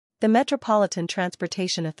The Metropolitan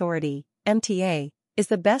Transportation Authority, MTA, is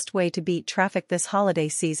the best way to beat traffic this holiday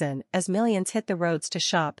season as millions hit the roads to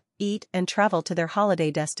shop, eat, and travel to their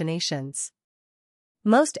holiday destinations.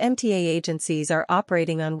 Most MTA agencies are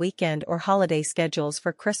operating on weekend or holiday schedules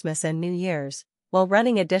for Christmas and New Year's, while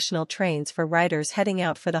running additional trains for riders heading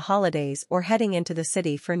out for the holidays or heading into the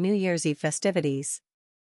city for New Year's Eve festivities.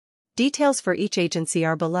 Details for each agency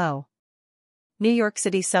are below. New York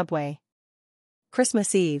City Subway.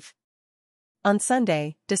 Christmas Eve. On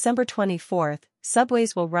Sunday, December 24th,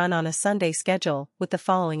 subways will run on a Sunday schedule, with the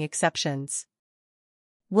following exceptions.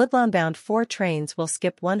 Woodlawn-bound 4 trains will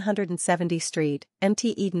skip 170th Street, MT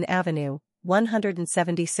Eden Avenue,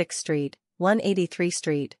 176th Street, 183rd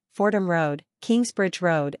Street, Fordham Road, Kingsbridge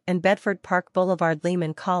Road, and Bedford Park Boulevard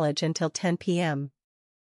Lehman College until 10 p.m.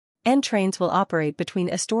 N trains will operate between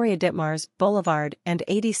Astoria Ditmars Boulevard and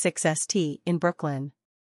 86 St. in Brooklyn.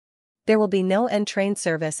 There will be no N train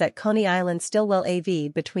service at Coney Island Stillwell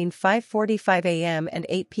AV between 5:45 a.m. and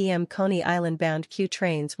 8 p.m. Coney Island-bound Q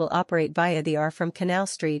trains will operate via the R from Canal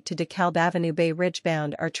Street to DeKalb Avenue. Bay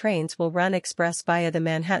Ridge-bound R trains will run express via the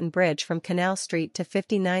Manhattan Bridge from Canal Street to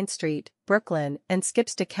 59th Street, Brooklyn, and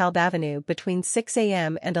skips DeKalb Avenue between 6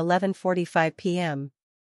 a.m. and 11:45 p.m.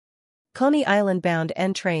 Coney Island-bound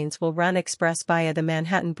N trains will run express via the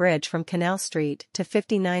Manhattan Bridge from Canal Street to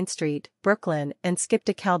 59th Street, Brooklyn, and skip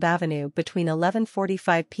DeKalb Avenue between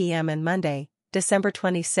 11:45 p.m. and Monday, December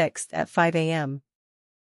 26th at 5 a.m.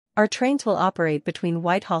 Our trains will operate between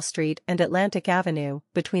Whitehall Street and Atlantic Avenue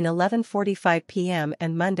between 11:45 p.m.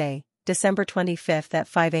 and Monday, December 25th at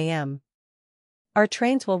 5 a.m. Our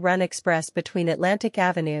trains will run express between Atlantic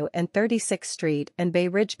Avenue and 36th Street, and Bay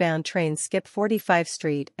Ridge-bound trains skip 45th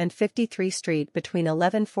Street and 53rd Street between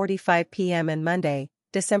 11:45 p.m. and Monday,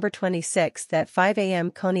 December 26th at 5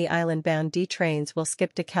 a.m. Coney Island-bound D trains will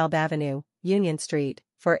skip DeKalb Avenue, Union Street,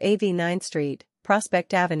 for AV 9th Street,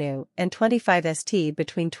 Prospect Avenue, and 25 St.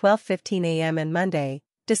 between 12:15 a.m. and Monday,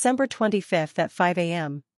 December 25th at 5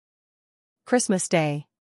 a.m. Christmas Day.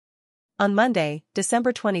 On Monday,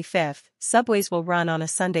 December 25th, subways will run on a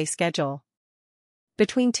Sunday schedule.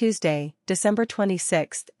 Between Tuesday, December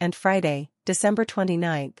 26th, and Friday, December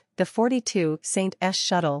 29th, the 42 St. S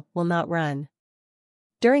shuttle will not run.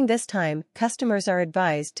 During this time, customers are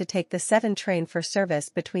advised to take the 7 train for service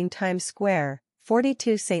between Times Square,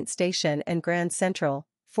 42 St. Station, and Grand Central,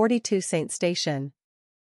 42 St. Station.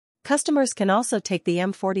 Customers can also take the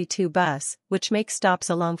M42 bus, which makes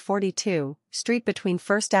stops along 42 Street between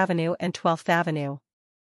 1st Avenue and 12th Avenue.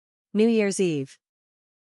 New Year's Eve.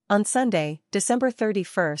 On Sunday, December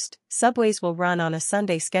 31st, subways will run on a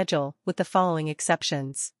Sunday schedule, with the following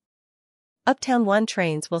exceptions. Uptown 1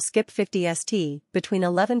 trains will skip 50 St. between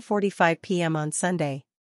 11:45 p.m. on Sunday,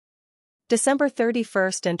 December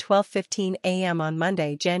 31st, and 12:15 a.m. on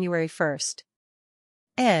Monday, January 1st.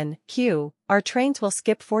 Q, our trains will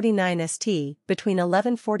skip 49 St. between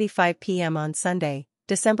 11:45 p.m. on Sunday,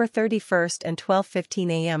 December 31st, and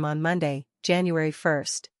 12:15 a.m. on Monday, January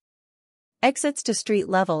 1st. Exits to street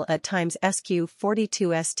level at times SQ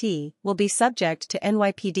 42 St. will be subject to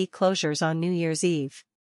NYPD closures on New Year's Eve.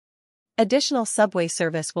 Additional subway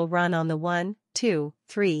service will run on the 1, 2,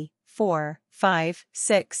 3, 4, 5,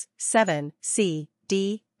 6, 7, C,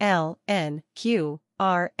 D, L, N, Q,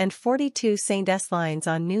 R, and 42 St. S lines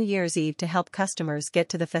on New Year's Eve to help customers get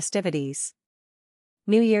to the festivities.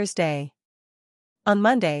 New Year's Day. On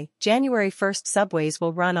Monday, January 1st, subways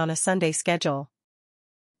will run on a Sunday schedule.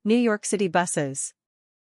 New York City buses.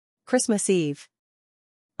 Christmas Eve.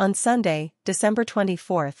 On Sunday, December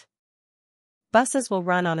 24th. Buses will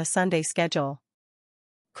run on a Sunday schedule.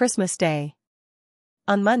 Christmas Day.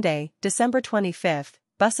 On Monday, December 25th,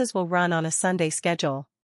 buses will run on a Sunday schedule.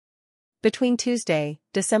 Between Tuesday,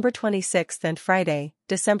 December 26th, and Friday,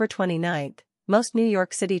 December 29th, most New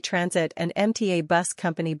York City Transit and MTA bus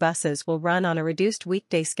company buses will run on a reduced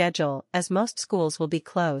weekday schedule as most schools will be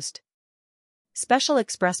closed. Special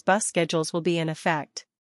express bus schedules will be in effect.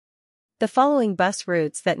 The following bus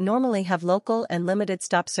routes that normally have local and limited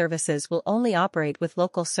stop services will only operate with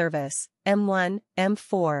local service: M1,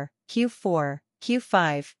 M4, Q4,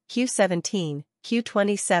 Q5, Q17,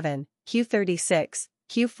 Q27, Q36,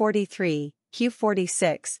 Q43,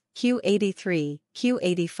 Q46, Q83,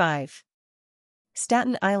 Q85.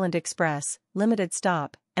 Staten Island Express, limited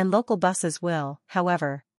stop, and local buses will,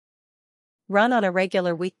 however, run on a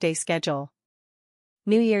regular weekday schedule.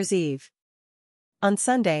 New Year's Eve. On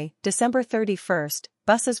Sunday, December 31st,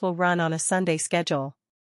 buses will run on a Sunday schedule.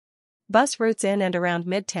 Bus routes in and around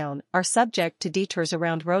Midtown are subject to detours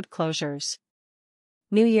around road closures.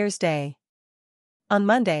 New Year's Day. On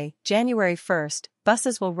Monday, January 1st,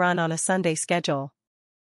 buses will run on a Sunday schedule.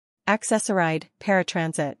 Accessoride,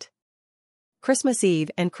 Paratransit. Christmas Eve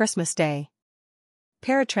and Christmas Day.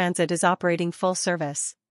 Paratransit is operating full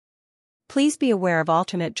service. Please be aware of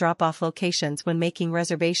alternate drop-off locations when making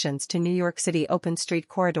reservations to New York City open street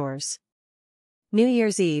corridors. New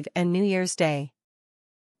Year's Eve and New Year's Day.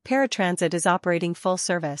 Paratransit is operating full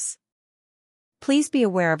service. Please be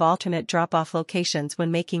aware of alternate drop-off locations when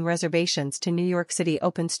making reservations to New York City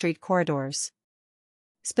open street corridors.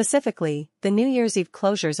 Specifically, the New Year's Eve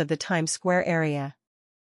closures of the Times Square area.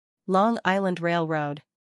 Long Island Railroad.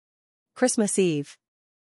 Christmas Eve.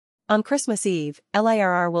 On Christmas Eve,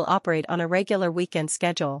 LIRR will operate on a regular weekend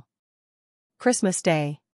schedule. Christmas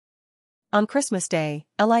Day. On Christmas Day,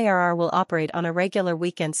 LIRR will operate on a regular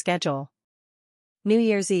weekend schedule. New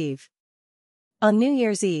Year's Eve. On New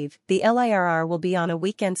Year's Eve, the LIRR will be on a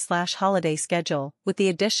weekend/holiday schedule, with the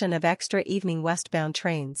addition of extra evening westbound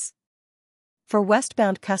trains. For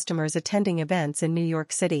westbound customers attending events in New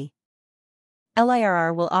York City,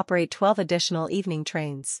 LIRR will operate 12 additional evening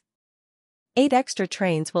trains. 8 extra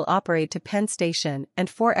trains will operate to Penn Station and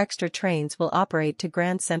 4 extra trains will operate to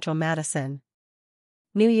Grand Central Madison.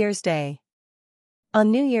 New Year's Day. On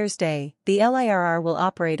New Year's Day, the LIRR will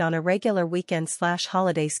operate on a regular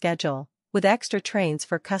weekend/holiday schedule, with extra trains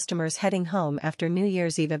for customers heading home after New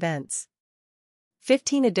Year's Eve events.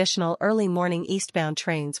 15 additional early morning eastbound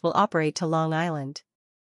trains will operate to Long Island.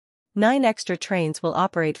 9 extra trains will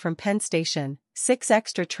operate from Penn Station, 6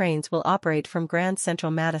 extra trains will operate from Grand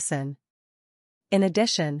Central Madison. In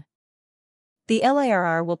addition, the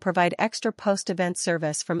LIRR will provide extra post-event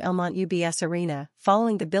service from Elmont UBS Arena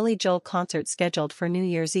following the Billy Joel concert scheduled for New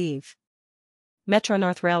Year's Eve.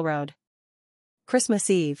 Metro-North Railroad.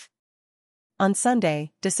 Christmas Eve. On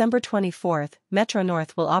Sunday, December 24th,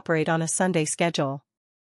 Metro-North will operate on a Sunday schedule.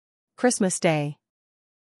 Christmas Day.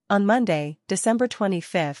 On Monday, December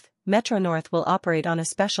 25th, Metro-North will operate on a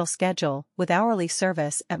special schedule with hourly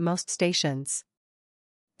service at most stations.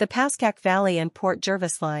 The Pascack Valley and Port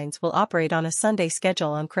Jervis lines will operate on a Sunday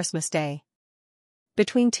schedule on Christmas Day.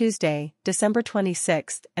 Between Tuesday, December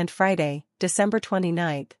 26th, and Friday, December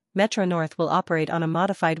 29th, Metro-North will operate on a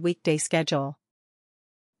modified weekday schedule.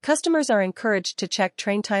 Customers are encouraged to check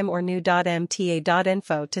train time or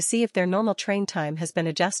new.mta.info to see if their normal train time has been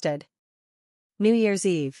adjusted. New Year's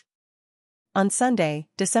Eve. On Sunday,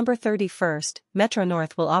 December 31st,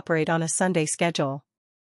 Metro-North will operate on a Sunday schedule.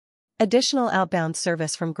 Additional outbound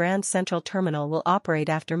service from Grand Central Terminal will operate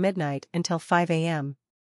after midnight until 5 a.m.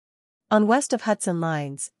 On West of Hudson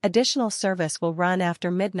lines, additional service will run after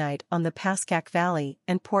midnight on the Pascack Valley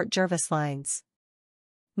and Port Jervis lines.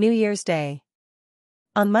 New Year's Day.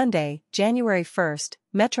 On Monday, January 1st,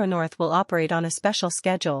 Metro-North will operate on a special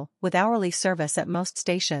schedule with hourly service at most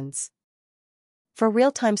stations. For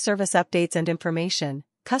real-time service updates and information,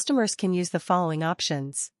 customers can use the following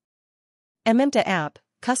options. MTA app.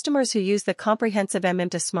 Customers who use the comprehensive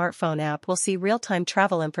MTA smartphone app will see real-time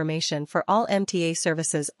travel information for all MTA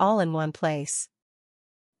services all in one place.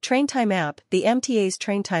 Train Time app. The MTA's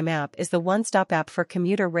Train Time app is the one-stop app for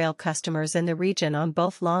commuter rail customers in the region on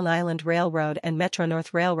both Long Island Railroad and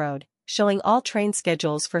Metro-North Railroad, showing all train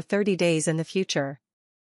schedules for 30 days in the future.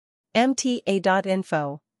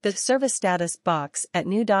 MTA.info. The service status box at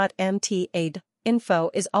new.mta.info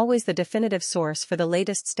is always the definitive source for the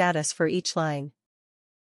latest status for each line.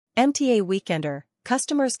 MTA Weekender.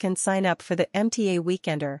 Customers can sign up for the MTA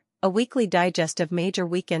Weekender, a weekly digest of major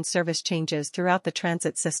weekend service changes throughout the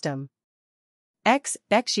transit system. X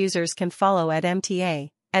users can follow at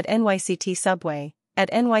MTA, at NYCT Subway,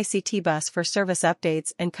 at NYCT Bus for service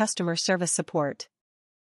updates and customer service support.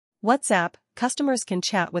 WhatsApp. Customers can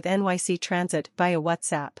chat with NYC Transit via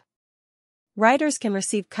WhatsApp. Riders can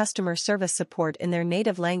receive customer service support in their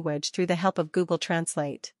native language through the help of Google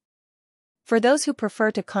Translate. For those who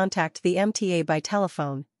prefer to contact the MTA by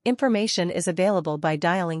telephone, information is available by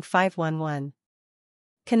dialing 511.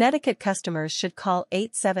 Connecticut customers should call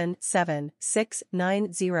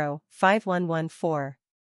 877-690-5114.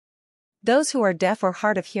 Those who are deaf or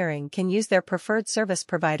hard of hearing can use their preferred service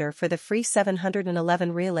provider for the free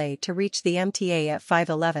 711 relay to reach the MTA at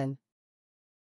 511.